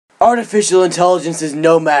Artificial intelligence is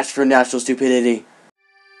no match for natural stupidity.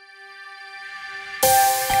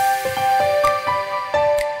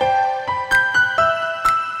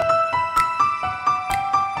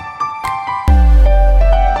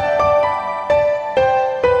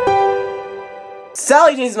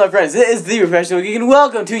 Salutations, my friends, this is the Professional Geek, and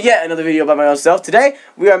welcome to yet another video by my own self. Today,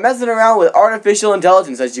 we are messing around with artificial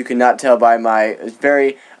intelligence, as you cannot tell by my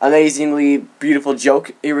very amazingly beautiful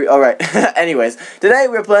joke. Alright, anyways, today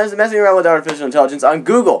we're messing around with artificial intelligence on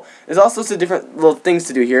Google. There's all sorts of different little things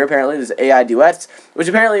to do here, apparently. There's AI duets, which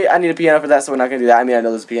apparently I need a piano for that, so we're not going to do that. I mean, I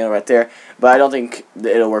know there's a piano right there, but I don't think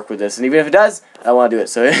it'll work with this. And even if it does, I want to do it,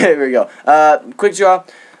 so here we go. Quick draw.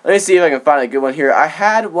 Let me see if I can find a good one here. I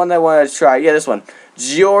had one that I wanted to try. Yeah, this one.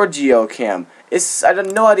 Giorgio Cam. I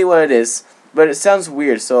have no idea what it is, but it sounds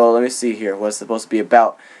weird, so let me see here what it's supposed to be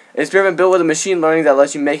about. It's been built with a machine learning that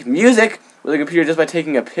lets you make music with a computer just by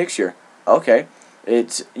taking a picture. Okay.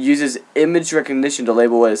 It uses image recognition to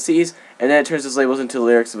label what it sees, and then it turns those labels into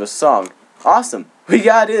lyrics of a song. Awesome. We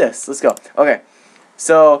gotta do this. Let's go. Okay.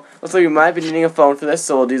 So, looks like we might be needing a phone for this,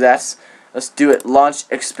 so we'll do that. Let's do it. Launch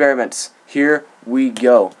experiments. Here we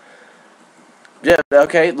go. Yeah,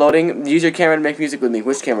 okay, loading. Use your camera to make music with me.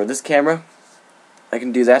 Which camera? This camera? I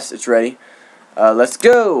can do that. It's ready. Let's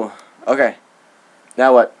go. Okay.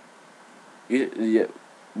 Now what?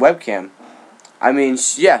 Webcam. I mean,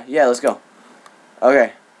 yeah, let's go.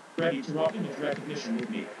 Okay. Ready to rock image recognition with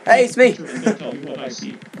me. Hey, it's me. Tell you what I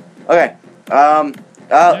see. Okay.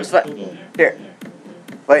 Here.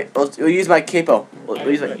 Wait, we'll use my capo. We'll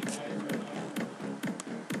use my...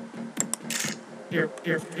 Here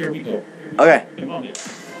we go. Okay.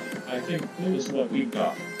 I think blue is what we've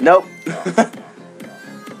got. Nope.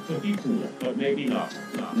 Could be cool, but maybe not.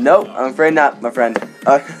 Nope, I'm afraid not, my friend.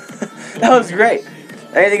 That was great.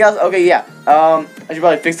 Anything else? Okay, yeah. I should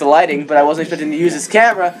probably fix the lighting, but I wasn't expecting to use this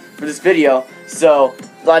camera for this video, so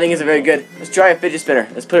lighting isn't very good. Let's try a fidget spinner.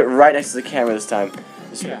 Let's put it right next to the camera this time.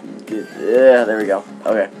 Yeah, there we go.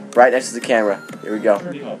 Okay, right next to the camera. Here we go.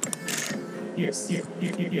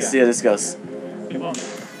 See how this goes.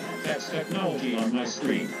 That's technology on my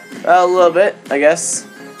screen. A little bit, I guess.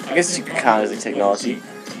 I guess you could count as a technology.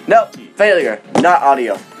 Nope, failure. Not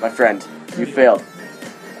audio, my friend. You failed.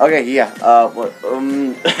 Okay, yeah. What?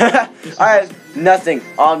 I had nothing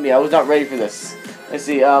on me. I was not ready for this. Let's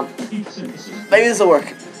see. Maybe this will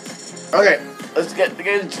work. Okay, let's get the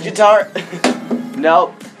guitar.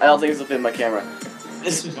 Nope, I don't think this will fit my camera.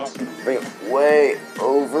 Just bring it way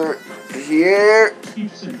over here.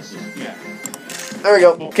 There we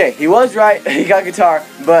go. Okay, he was right. He got guitar,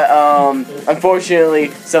 but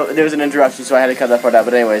unfortunately, there was an interruption, so I had to cut that part out.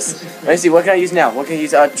 But anyways, let me see. What can I use now? What can I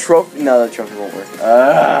use? Trophy. No, the trophy won't work.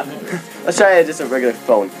 Let's try just a regular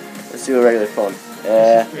phone. Let's do a regular phone.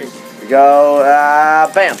 Here we go.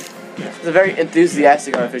 Bam. It's a very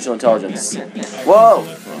enthusiastic artificial intelligence. Whoa.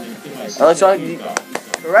 Electronic.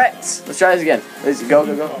 Correct. Let's try this again. Let's go.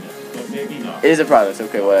 It is a product.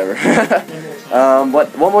 Okay, whatever.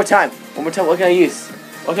 One more time. What can I use?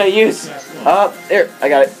 What can I use? Here. I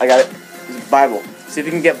got it. It's a Bible. See if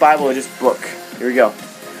you can get Bible or just book. Here we go.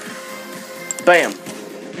 Bam.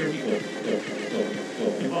 Here we go.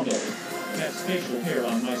 That's facial hair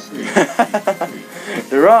on my screen.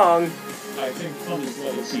 They're wrong. I think fun is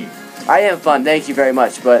what it seems. I am fun. Thank you very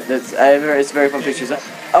much. But it's very fun pictures.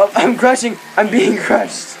 Oh, I'm crushing. I'm being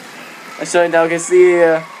crushed. I'm showing now. Okay,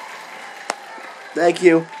 see. Thank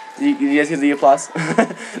you. You guys get the applause?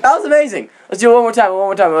 That was amazing. Let's do it one more time.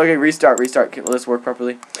 Okay, restart. Let this work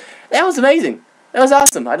properly. That was amazing. That was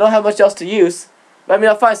awesome. I don't have much else to use. But I mean,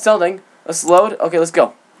 I'll find something. Let's load. Okay, let's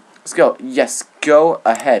go. Yes, go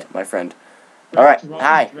ahead, my friend. Alright,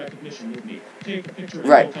 hi.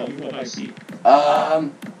 Right. Here.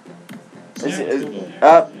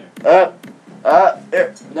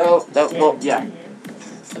 No, well, yeah. I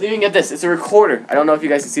think you can get this. It's a recorder. I don't know if you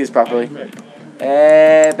guys can see this properly.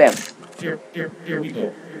 Bam. Here we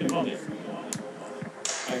go.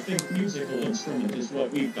 I think musical instrument is what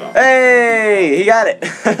we've got. Hey, he got it.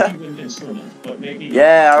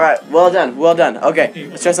 Yeah, alright. Well done. Okay,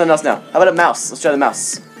 let's try something else now. How about a mouse? Let's try the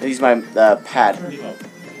mouse. I'll use my pad.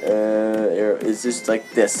 It's just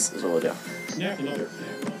like this is what we'll do.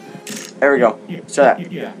 There we go. Let's try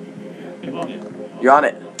that. You're on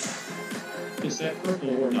it. Is that purple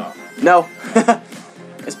or not? No.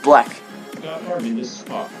 It's black. Arm in this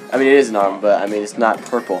spot. I mean, it is an arm, but I mean, it's not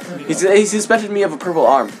purple. He suspected me of a purple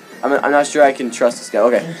arm. I'm not sure I can trust this guy.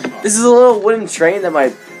 Okay, this is a little wooden train that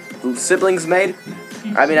my siblings made.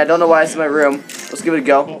 I mean, I don't know why it's in my room. Let's give it a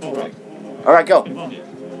go. All right, go.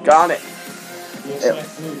 Got on it.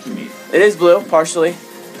 It is blue, partially.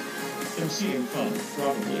 I'm seeing fun,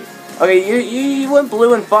 probably. Okay, you went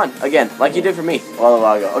blue and fun again, like you did for me a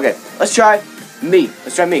while ago. Okay, let's try me.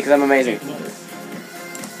 Let's try me, because I'm amazing.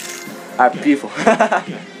 Alright, beautiful.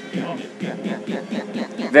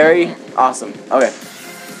 Very awesome. Okay.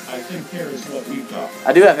 I think hair is what we've got.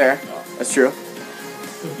 I do have hair. That's true.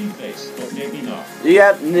 Could be face, but maybe not.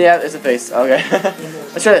 Yeah, it's a face. Okay.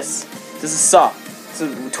 Let's try this. This is a saw. It's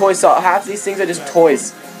a toy saw. Half these things are just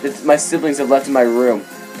toys that my siblings have left in my room.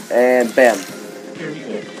 And bam.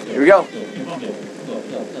 Here we go.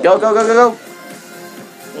 Go, go, go, go, go.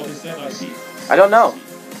 What is that I see? I don't know.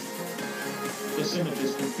 This image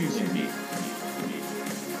is confusing me.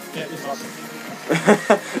 That is awesome.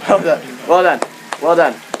 Well done. Well done. Well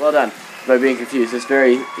done. Well done. By being confused. It's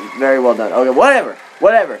very, very well done. Okay, whatever.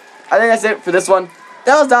 Whatever. I think that's it for this one.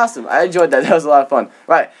 That was awesome. I enjoyed that. That was a lot of fun.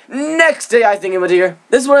 Right. Next AI thingamajigger.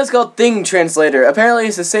 This one is called Thing Translator. Apparently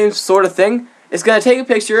it's the same sort of thing. It's going to take a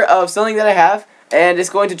picture of something that I have, and it's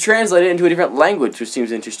going to translate it into a different language, which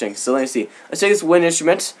seems interesting. So let me see. Let's take this wind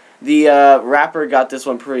instrument. The rapper got this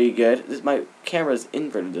one pretty good. My camera's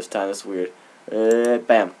inverted this time. That's weird.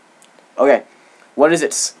 Bam. Okay. What is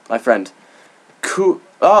it, my friend?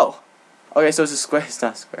 Oh. Okay, so it's a square. It's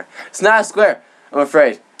not a square. It's not a square. I'm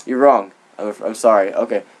afraid. You're wrong. I'm sorry.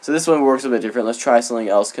 Okay. So this one works a bit different. Let's try something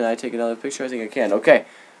else. Can I take another picture? I think I can. Okay.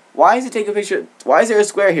 Why is it take a picture? Why is there a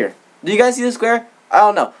square here? Do you guys see the square? I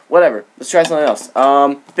don't know. Whatever. Let's try something else.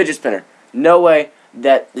 Fidget spinner. No way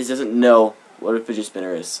that this doesn't know what a fidget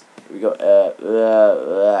spinner is. Here we go.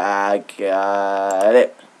 I got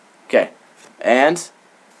it. Okay. And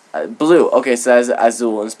blue. Okay, so that's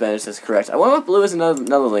azul in Spanish. That's correct. I wonder what blue is in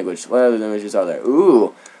another language. What other languages are there?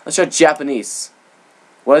 Ooh. Let's try Japanese.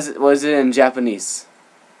 What is it in Japanese?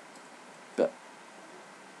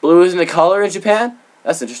 Blue isn't a color in Japan?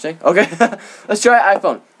 That's interesting. Okay. Let's try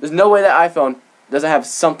iPhone. There's no way that iPhone doesn't have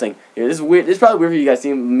something here. This is weird. This is probably weird for you guys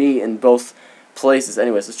seeing me in both places.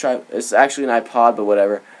 Anyways, let's try. It's actually an iPod, but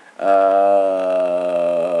whatever.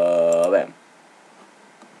 Bam.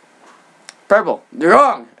 Purple. You're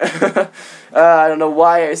wrong. I don't know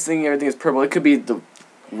why I was thinking everything is purple. It could be the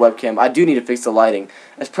webcam. I do need to fix the lighting.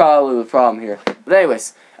 That's probably the problem here. But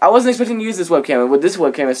anyways, I wasn't expecting to use this webcam, and with this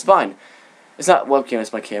webcam, it's fine. It's not webcam,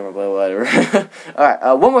 it's my camera, but whatever. Alright,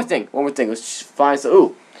 one more thing. Let's find some.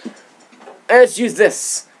 Ooh. Let's use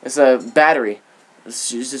this. It's a battery.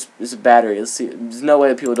 It's a battery. Let's see. There's no way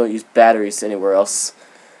that people don't use batteries anywhere else.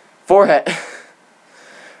 Forehead.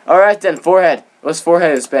 Alright then, forehead. What's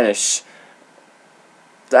forehead in Spanish?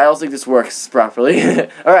 I don't think this works properly.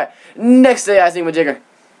 Alright, next AI thingamajigger.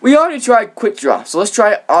 We already tried quick draw, so let's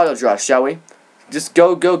try auto draw, shall we? Just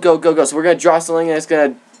go, go, go, go, go. So we're gonna draw something and it's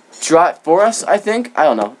gonna draw it for us, I think. I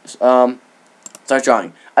don't know. Start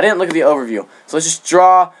drawing. I didn't look at the overview. So let's just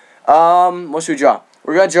draw. What should we draw?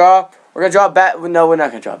 We're gonna draw a no, we're not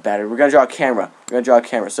gonna draw a battery. We're gonna draw a camera.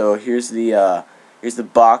 So here's the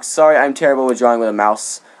box. Sorry, I'm terrible with drawing with a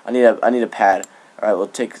mouse. I need a pad. Alright, we'll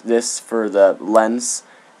take this for the lens.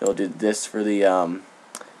 We'll do this for the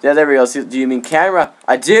yeah, there we go. See, do you mean camera?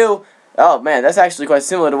 I do. Oh man, that's actually quite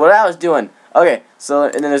similar to what I was doing. Okay, so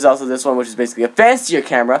and then there's also this one, which is basically a fancier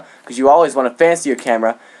camera, because you always want a fancier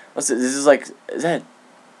camera. What's it? This is like, is that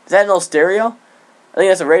an old stereo? I think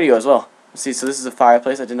that's a radio as well. Let's see. So this is a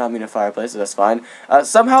fireplace. I did not mean a fireplace, so that's fine.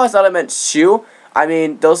 Somehow I thought I meant shoe. I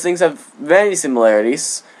mean, those things have many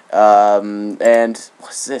similarities. And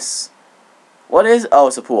what's this? What is? Oh,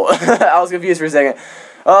 it's a pool. I was confused for a second.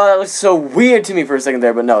 Oh, that looks so weird to me for a second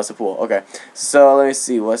there, but no, it's a pool. Okay, so let me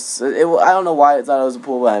see. I don't know why I thought it was a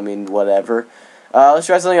pool, but I mean, whatever. Let's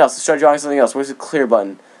try something else. Let's try drawing something else. Where's the clear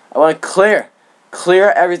button? I want to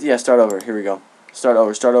clear everything. Yeah, start over. Here we go. Start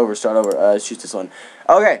over. Let's choose this one.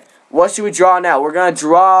 Okay, what should we draw now? We're gonna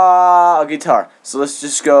draw a guitar. So let's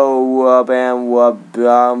just go bam,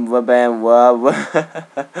 bam, bam,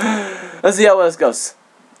 let's see how well this goes.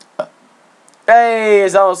 Hey,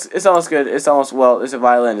 it's almost good. It's a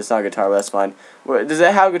violin. It's not a guitar, but that's fine. Does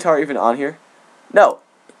it have guitar even on here? No.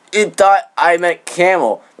 It thought I meant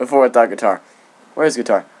camel before it thought guitar. Where's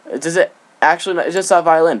guitar? Does it actually not? It's just not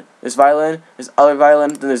violin. There's violin, there's other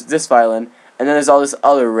violin, then there's this violin, and then there's all this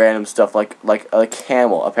other random stuff like a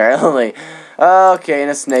camel, apparently. Okay, and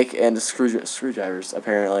a snake and the screwdrivers,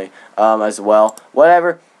 apparently, as well.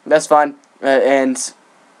 Whatever. That's fine. And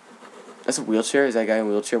that's a wheelchair? Is that guy in a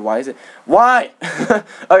wheelchair? Why is it? Why?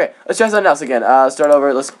 Okay, let's try something else again. Start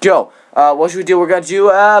over. Let's go. What should we do? We're going to do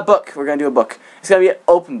a book. It's going to be an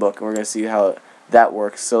open book, and we're going to see how that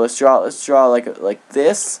works. So let's draw like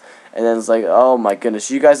this, and then it's like, oh my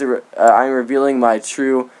goodness. You guys are, I'm revealing my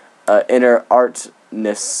true inner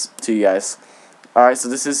artness to you guys. Alright, so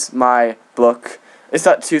this is my book. It's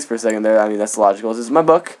not tooth for a second there. I mean, that's logical. This is my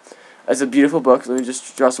book. It's a beautiful book. Let me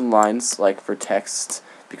just draw some lines, like, for text,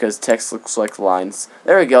 because text looks like lines.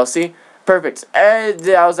 There we go, see? Perfect. And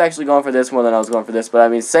I was actually going for this more than I was going for this, but I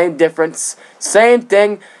mean, same difference, same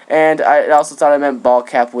thing, and I also thought I meant ball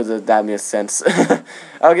cap with a, that made sense.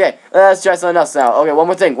 Okay, let's try something else now. Okay, one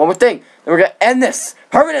more thing, then we're gonna end this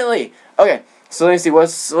permanently. Okay, so let me see,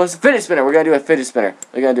 what's a fidget spinner? We're gonna do a fidget spinner.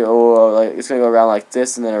 We're gonna do, like, it's gonna go around like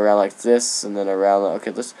this, and then around like this, and then around,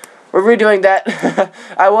 okay, we're redoing that.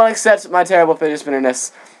 I won't accept my terrible fidget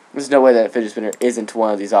spinnerness. There's no way that a fidget spinner isn't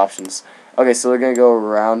one of these options. Okay, so we're going to go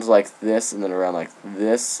around like this, and then around like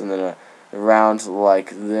this, and then around like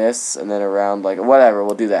this, and then around like whatever.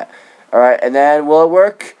 We'll do that. Alright, and then will it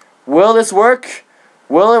work? Will this work?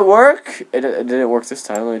 Will it work? It didn't work this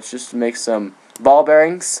time. Let's just make some ball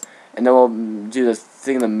bearings, and then we'll do the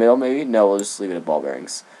thing in the middle maybe. No, we'll just leave it at ball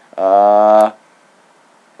bearings. No,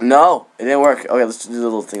 it didn't work. Okay, let's do the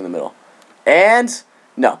little thing in the middle. And,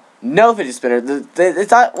 no fidget spinner.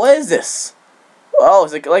 It's not, what is this? Oh,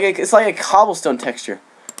 it's like a cobblestone texture.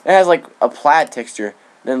 It has like a plaid texture.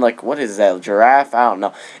 Then like, what is that? A giraffe? I don't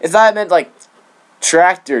know. It's not meant like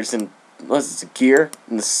tractors and what's it, gear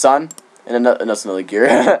and the sun and that's another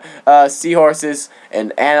gear. Seahorses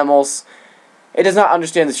and animals. It does not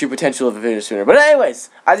understand the true potential of a fidget spinner. But anyways,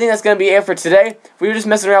 I think that's gonna be it for today. We were just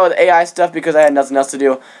messing around with AI stuff because I had nothing else to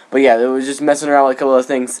do. But yeah, it was just messing around with a couple of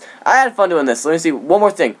things. I had fun doing this. Let me see one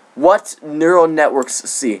more thing. What neural networks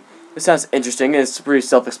see? This sounds interesting, and it's pretty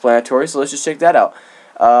self-explanatory, so let's just check that out.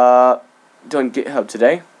 Doing GitHub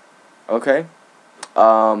today. Okay.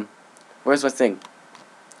 Where's my thing?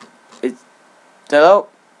 Hello?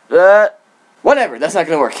 Whatever, that's not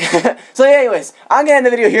gonna work. So yeah, anyways, I'm gonna end the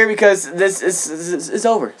video here because this is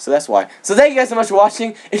over, so that's why. So thank you guys so much for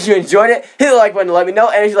watching. If you enjoyed it, hit the like button to let me know,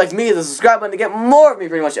 and if you like me, hit the subscribe button to get more of me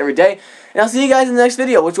pretty much every day. And I'll see you guys in the next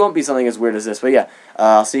video, which won't be something as weird as this, but yeah,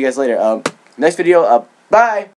 I'll see you guys later. Next video, bye!